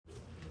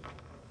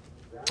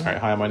All right,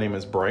 hi, my name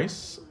is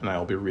Bryce, and I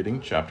will be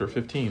reading chapter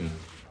 15.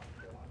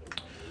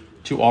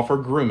 To offer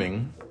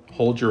grooming,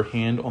 hold your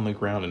hand on the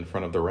ground in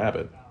front of the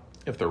rabbit.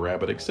 If the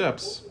rabbit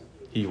accepts,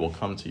 he will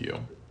come to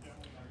you.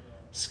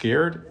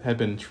 Scared had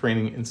been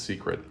training in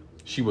secret.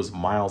 She was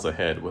miles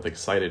ahead with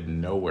excited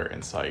nowhere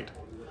in sight.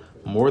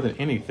 More than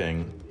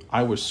anything,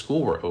 I wish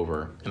school were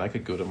over and I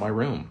could go to my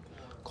room,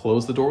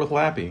 close the door with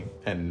Lappy,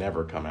 and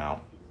never come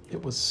out.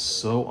 It was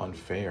so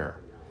unfair.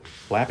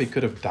 Lappy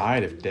could have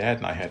died if Dad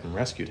and I hadn't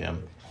rescued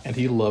him, and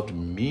he loved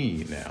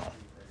me now.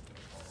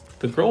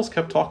 The girls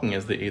kept talking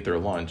as they ate their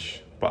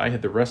lunch, but I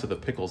had the rest of the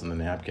pickles in the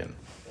napkin.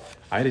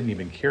 I didn't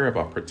even care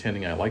about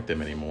pretending I liked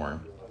them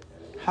anymore.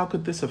 How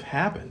could this have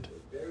happened?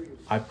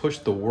 I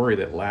pushed the worry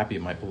that Lappy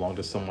might belong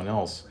to someone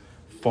else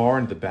far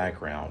into the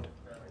background,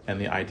 and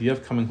the idea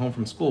of coming home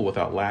from school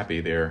without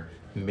Lappy there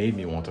made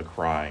me want to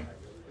cry.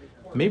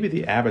 Maybe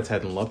the Abbotts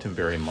hadn't loved him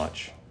very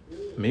much.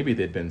 Maybe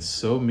they'd been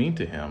so mean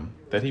to him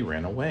that he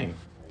ran away.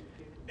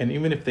 And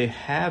even if they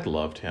had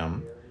loved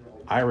him,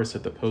 Iris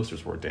said the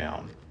posters were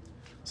down,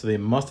 so they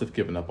must have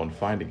given up on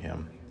finding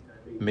him.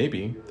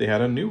 Maybe they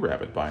had a new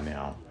rabbit by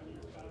now.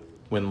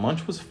 When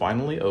lunch was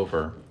finally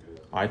over,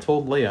 I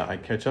told Leia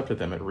I'd catch up to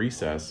them at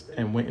recess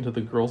and went into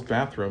the girls'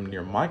 bathroom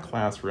near my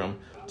classroom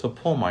to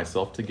pull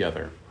myself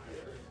together.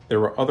 There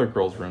were other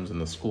girls' rooms in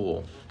the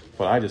school,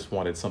 but I just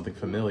wanted something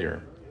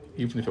familiar,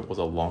 even if it was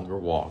a longer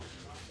walk.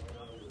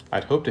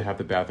 I'd hoped to have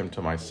the bathroom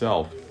to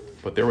myself,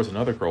 but there was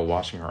another girl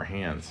washing her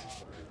hands.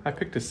 I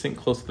picked a sink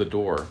close to the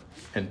door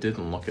and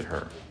didn't look at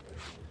her.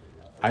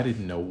 I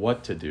didn't know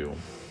what to do.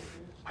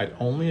 I'd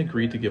only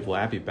agreed to give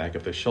Lappy back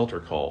if the shelter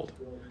called.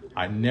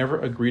 I never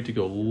agreed to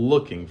go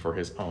looking for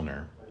his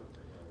owner.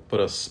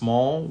 But a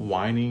small,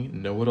 whiny,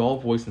 know-it-all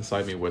voice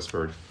inside me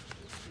whispered,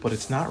 "But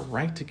it's not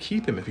right to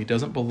keep him if he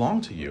doesn't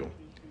belong to you."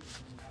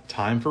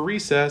 Time for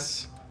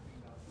recess.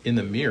 In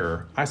the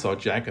mirror, I saw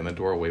Jack in the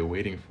doorway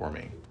waiting for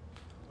me.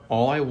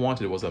 All I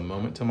wanted was a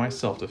moment to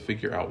myself to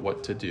figure out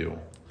what to do.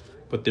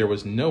 But there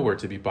was nowhere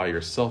to be by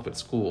yourself at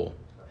school,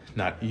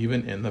 not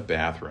even in the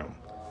bathroom.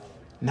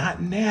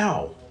 "Not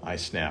now," I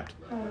snapped.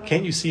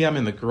 "Can't you see I'm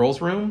in the girls'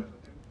 room?"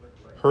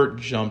 Hurt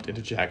jumped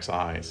into Jack's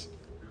eyes.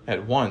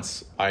 At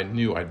once, I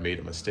knew I'd made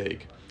a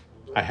mistake.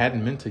 I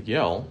hadn't meant to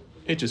yell,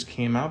 it just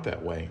came out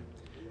that way.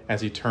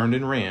 As he turned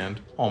and ran,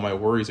 all my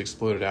worries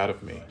exploded out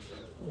of me.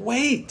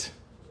 "Wait!"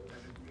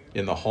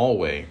 In the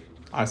hallway,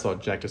 I saw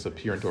Jack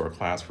disappear into our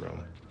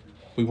classroom.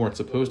 We weren't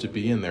supposed to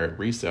be in there at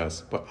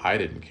recess, but I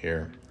didn't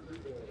care.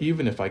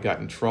 Even if I got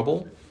in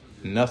trouble,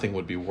 nothing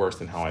would be worse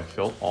than how I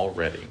felt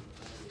already.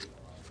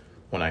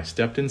 When I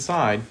stepped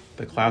inside,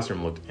 the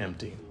classroom looked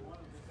empty.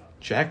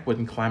 Jack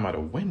wouldn't climb out a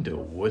window,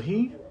 would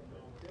he?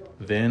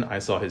 Then I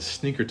saw his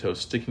sneaker toe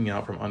sticking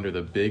out from under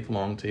the big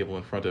long table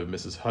in front of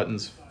Mrs.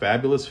 Hutton's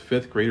fabulous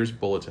fifth graders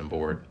bulletin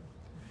board.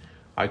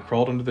 I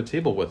crawled under the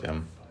table with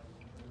him.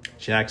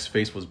 Jack's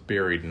face was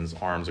buried in his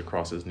arms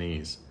across his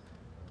knees.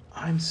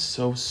 "I'm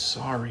so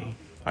sorry,"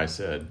 I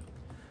said.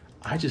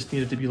 "I just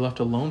needed to be left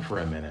alone for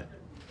a minute."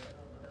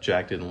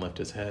 Jack didn't lift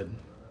his head.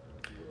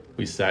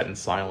 We sat in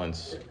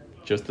silence,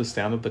 just the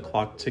sound of the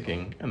clock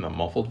ticking and the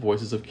muffled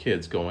voices of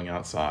kids going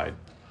outside.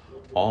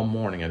 All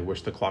morning I'd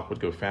wished the clock would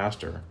go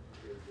faster,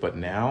 but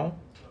now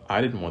I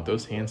didn't want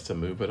those hands to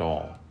move at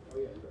all.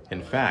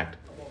 In fact,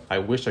 I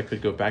wished I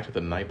could go back to the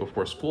night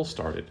before school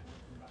started,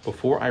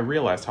 before I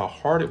realized how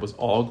hard it was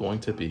all going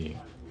to be,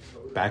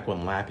 back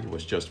when Lappy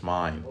was just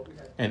mine,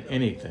 and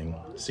anything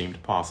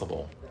seemed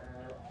possible.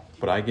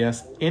 But I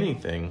guess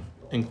anything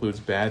includes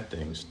bad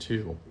things,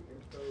 too.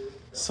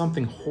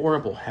 "Something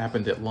horrible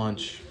happened at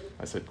lunch,"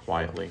 I said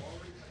quietly.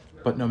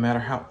 "But no matter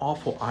how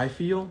awful I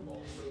feel,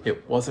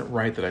 it wasn't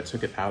right that I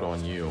took it out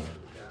on you."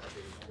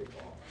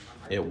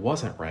 "It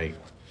wasn't right,"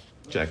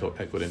 Jack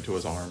echoed into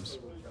his arms.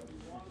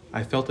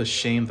 I felt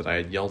ashamed that I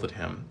had yelled at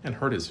him and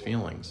hurt his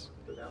feelings.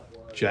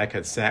 Jack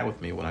had sat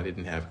with me when I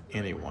didn't have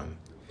anyone.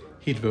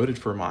 He'd voted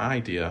for my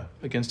idea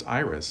against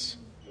Iris.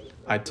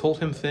 I'd told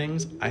him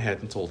things I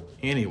hadn't told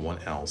anyone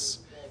else,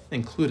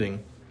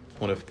 including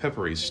one of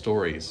Peppery's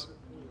stories.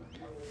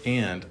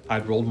 And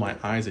I'd rolled my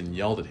eyes and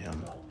yelled at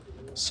him.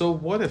 So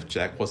what if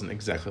Jack wasn't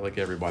exactly like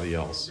everybody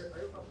else?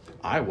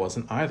 I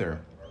wasn't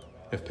either.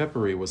 If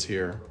Peppery was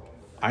here,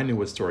 I knew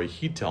what story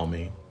he'd tell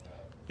me.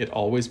 It'd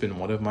always been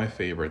one of my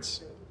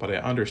favorites, but I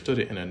understood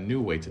it in a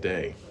new way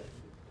today.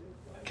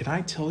 "Can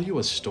I tell you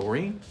a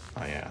story?"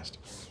 I asked.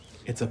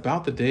 "It's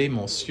about the day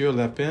Monsieur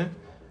Lapin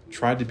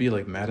tried to be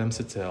like Madame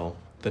Sattel,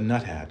 the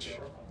nuthatch."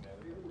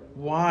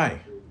 "Why?"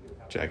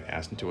 Jack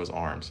asked into his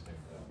arms.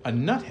 "A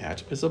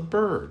nuthatch is a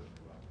bird."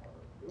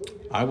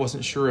 I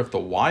wasn't sure if the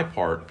why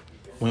part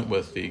went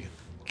with the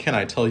 "can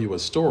I tell you a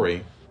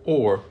story"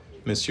 or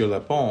Monsieur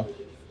Lapin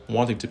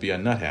wanting to be a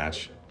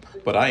nuthatch,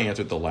 but I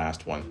answered the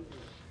last one.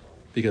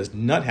 Because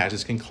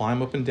nuthatches can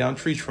climb up and down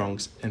tree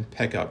trunks and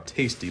peck out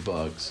tasty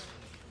bugs.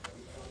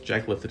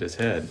 Jack lifted his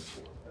head.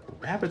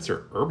 "Rabbits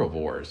are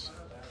herbivores."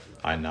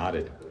 I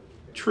nodded.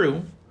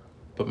 "True,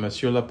 but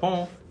Monsieur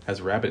Lapin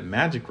has rabbit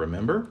magic,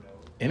 remember?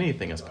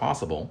 Anything is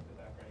possible."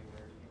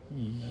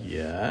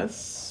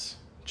 "Yes,"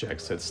 Jack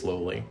said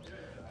slowly,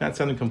 not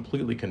sounding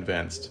completely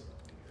convinced.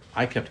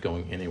 I kept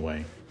going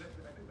anyway.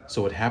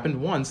 So it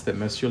happened once that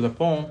Monsieur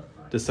Lapon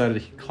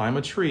decided he'd climb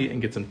a tree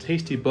and get some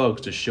tasty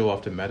bugs to show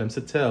off to Madame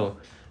Sattel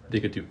that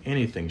he could do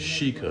anything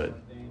she could.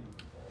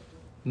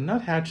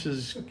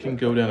 Nuthatches can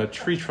go down a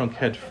tree trunk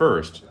head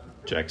first,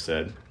 Jack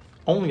said.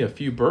 Only a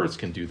few birds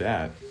can do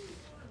that.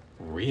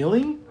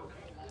 Really?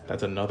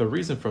 That's another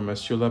reason for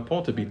Monsieur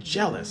Lapon to be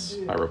jealous,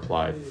 I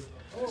replied.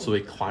 So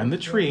he climbed the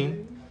tree,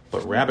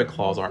 but rabbit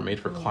claws aren't made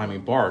for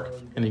climbing bark,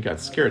 and he got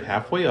scared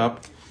halfway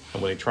up,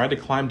 and when he tried to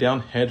climb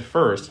down head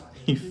first,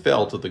 he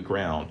fell to the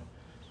ground.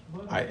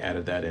 I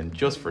added that in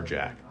just for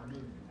Jack.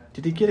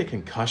 Did he get a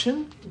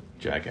concussion?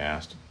 Jack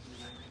asked.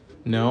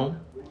 No,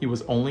 he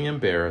was only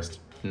embarrassed,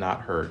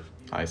 not hurt,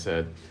 I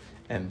said.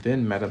 And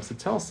then Madame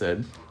Sattel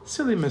said,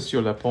 Silly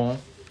Monsieur Lapon,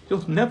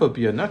 you'll never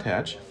be a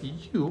nuthatch.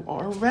 You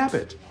are a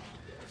rabbit.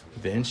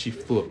 Then she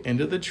flew up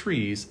into the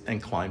trees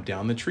and climbed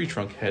down the tree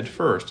trunk head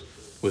first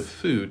with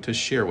food to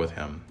share with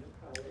him.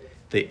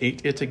 They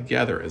ate it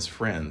together as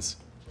friends.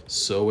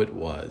 So it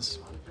was.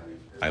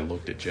 I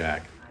looked at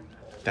Jack.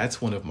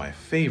 That's one of my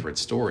favorite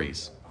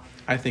stories.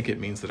 I think it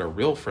means that a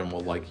real friend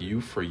will like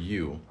you for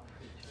you.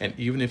 And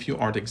even if you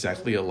aren't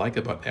exactly alike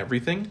about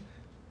everything,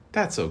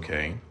 that's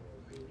okay.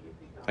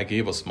 I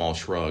gave a small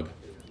shrug.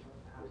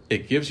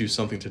 It gives you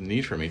something to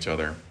need from each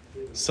other.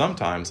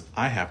 Sometimes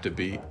I have to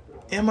be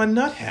a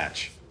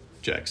nuthatch,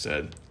 Jack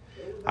said.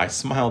 I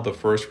smiled the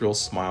first real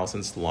smile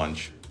since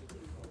lunch.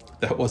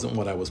 That wasn't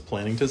what I was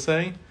planning to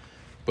say,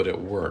 but it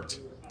worked.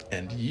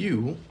 And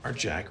you are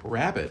Jack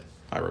Rabbit,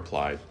 I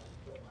replied.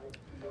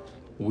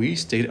 We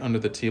stayed under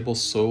the table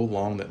so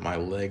long that my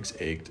legs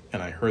ached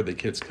and I heard the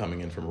kids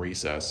coming in from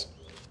recess.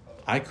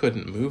 I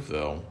couldn't move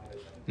though.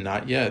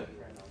 Not yet.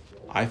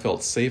 I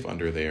felt safe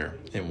under there,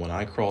 and when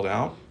I crawled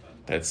out,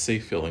 that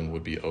safe feeling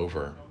would be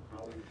over.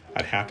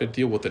 I'd have to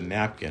deal with the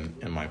napkin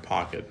in my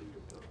pocket.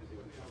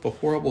 The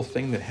horrible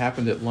thing that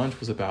happened at lunch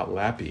was about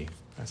Lappy,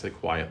 I said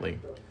quietly.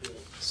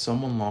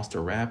 Someone lost a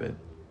rabbit,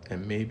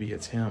 and maybe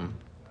it's him.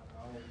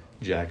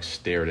 Jack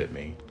stared at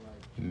me.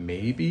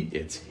 Maybe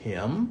it's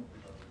him?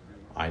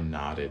 I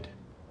nodded,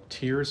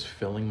 tears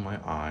filling my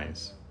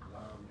eyes.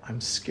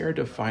 I'm scared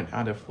to find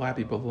out if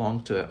Lappy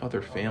belongs to that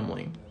other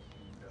family.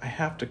 I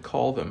have to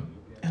call them,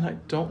 and I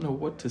don't know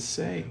what to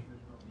say.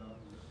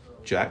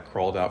 Jack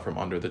crawled out from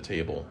under the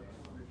table.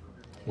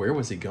 Where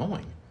was he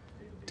going?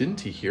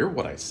 Didn't he hear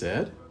what I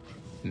said?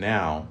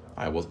 Now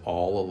I was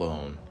all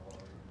alone.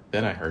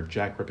 Then I heard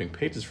Jack ripping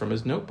pages from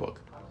his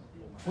notebook.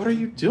 What are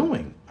you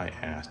doing? I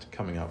asked,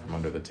 coming out from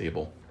under the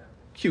table.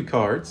 Cue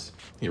cards,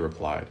 he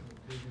replied.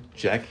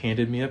 Jack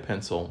handed me a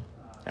pencil.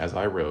 As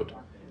I wrote,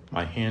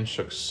 my hand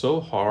shook so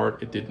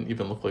hard it didn't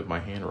even look like my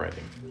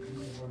handwriting.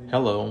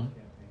 Hello,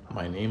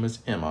 my name is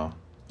Emma,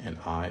 and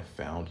I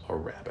found a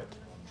rabbit.